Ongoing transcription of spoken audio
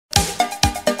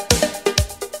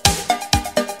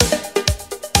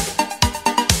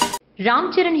రామ్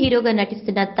చరణ్ హీరోగా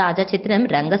నటిస్తున్న తాజా చిత్రం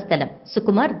రంగస్థలం.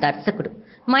 సుకుమార్ దర్శకుడు.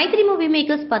 మైత్రి మూవీ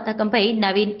మేకర్స్ పతాకంపై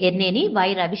నవీన్ ఎర్నేని, వై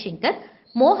రవిశంకర్,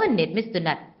 మోహన్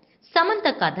నిర్మిస్తున్నారు. సమంత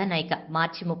కథానాయిక.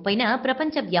 మార్చి 30న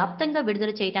ప్రపంచ వ్యాప్తంగా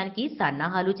విడుదల చేయడానికి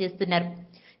సన్నాహాలు చేస్తున్నారు.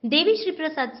 దేవిశ్రీ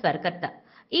ప్రసాద్ స్వరకర్త.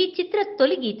 ఈ చిత్ర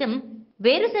తొలి గీతం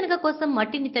వేరుశనగ కోసం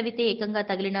మట్టిని తవ్వితే ఏకంగా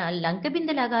తగిలిన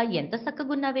లంకెబిందెలాగా ఎంత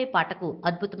సక్కగున్నావే పాటకు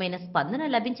అద్భుతమైన స్పందన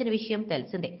లభించిన విషయం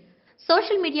తెలిసిందే.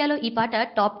 సోషల్ మీడియాలో ఈ పాట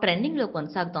టాప్ ట్రెండింగ్ లో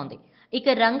కొనసాగుతోంది. ఇక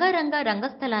రంగా రంగా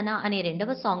రంగస్థలాన అనే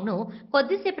రెండవ సాంగ్ ను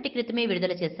కొద్దిసేపటి క్రితమే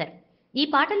విడుదల చేశారు. ఈ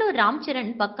పాటలో రామ్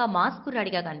చరణ్ పక్కా మాస్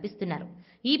కుర్రాడిగా కనిపిస్తున్నారు.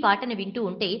 ఈ పాటను వింటూ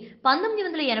ఉంటే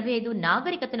 1985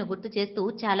 నాగరికతను గుర్తు చేస్తూ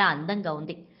చాలా అందంగా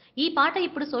ఉంది. ఈ పాట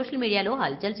ఇప్పుడు సోషల్ మీడియాలో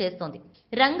హల్చల్ చేస్తోంది.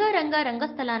 రంగా రంగా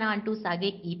రంగస్థలాన అంటూ సాగే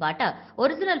ఈ పాట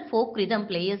ఒరిజినల్ ఫోక్ రిథం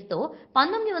ప్లేయర్స్ తో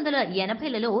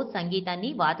 1980లలో సంగీతాన్ని,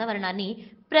 వాతావరణాన్ని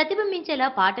ప్రతిబింబించేలా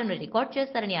పాటను రికార్డ్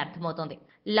చేస్తారని అర్థమవుతోంది.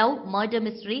 లవ్, మర్డర్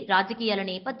మిస్టరీ, రాజకీయాల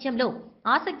నేపథ్యంలో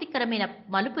ఆసక్తికరమైన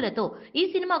మలుపులతో ఈ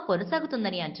సినిమా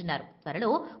కొనసాగుతుందని అంటున్నారు.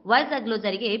 త్వరలో వైజాగ్ లో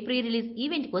జరిగే ప్రీ రిలీజ్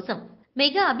ఈవెంట్ కోసం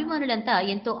మెగా అభిమానులంతా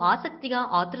ఎంతో ఆసక్తిగా,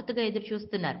 ఆతృతగా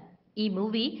ఎదురుచూస్తున్నారు. ఈ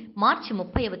మూవీ మార్చి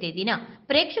 30వ తేదీన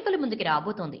ప్రేక్షకుల ముందుకి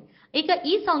రాబోతోంది. ఇక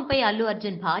ఈ సాంగ్ పై అల్లు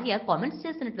అర్జున్ భార్య కామెంట్స్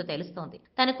చేసినట్లు తెలుస్తోంది.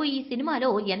 తనకు ఈ సినిమాలో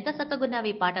ఎంత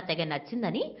సక్కగున్నావే పాట తెగ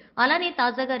నచ్చిందని, అలానే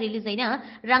తాజాగా రిలీజ్ అయిన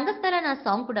రంగస్థలాన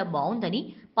సాంగ్ కూడా బాగుందని,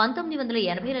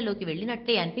 1980లలోకి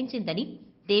వెళ్లినట్లే అనిపించిందని,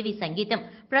 దేవి సంగీతం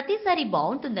ప్రతిసారి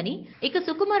బాగుంటుందని, ఇక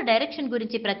సుకుమార్ డైరెక్షన్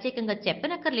గురించి ప్రత్యేకంగా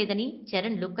చెప్పనక్కర్లేదని,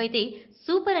 చరణ్ లుక్ అయితే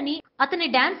సూపర్ అని, అతని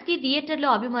డాన్స్ కి థియేటర్లో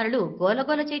అభిమానులు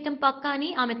గోలగోల చేయటం పక్కా అని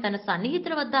ఆమె తన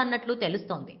సన్నిహితుల వద్ద అన్నట్లు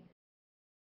తెలుస్తోంది.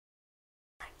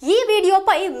 ఈ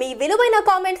వీడియోపై మీ విలువైన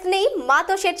కామెంట్స్ ని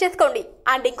మాతో షేర్ చేసుకోండి.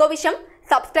 అండ్ ఇంకో విషయం,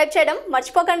 సబ్స్క్రైబ్ చేయడం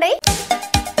మర్చిపోకండి.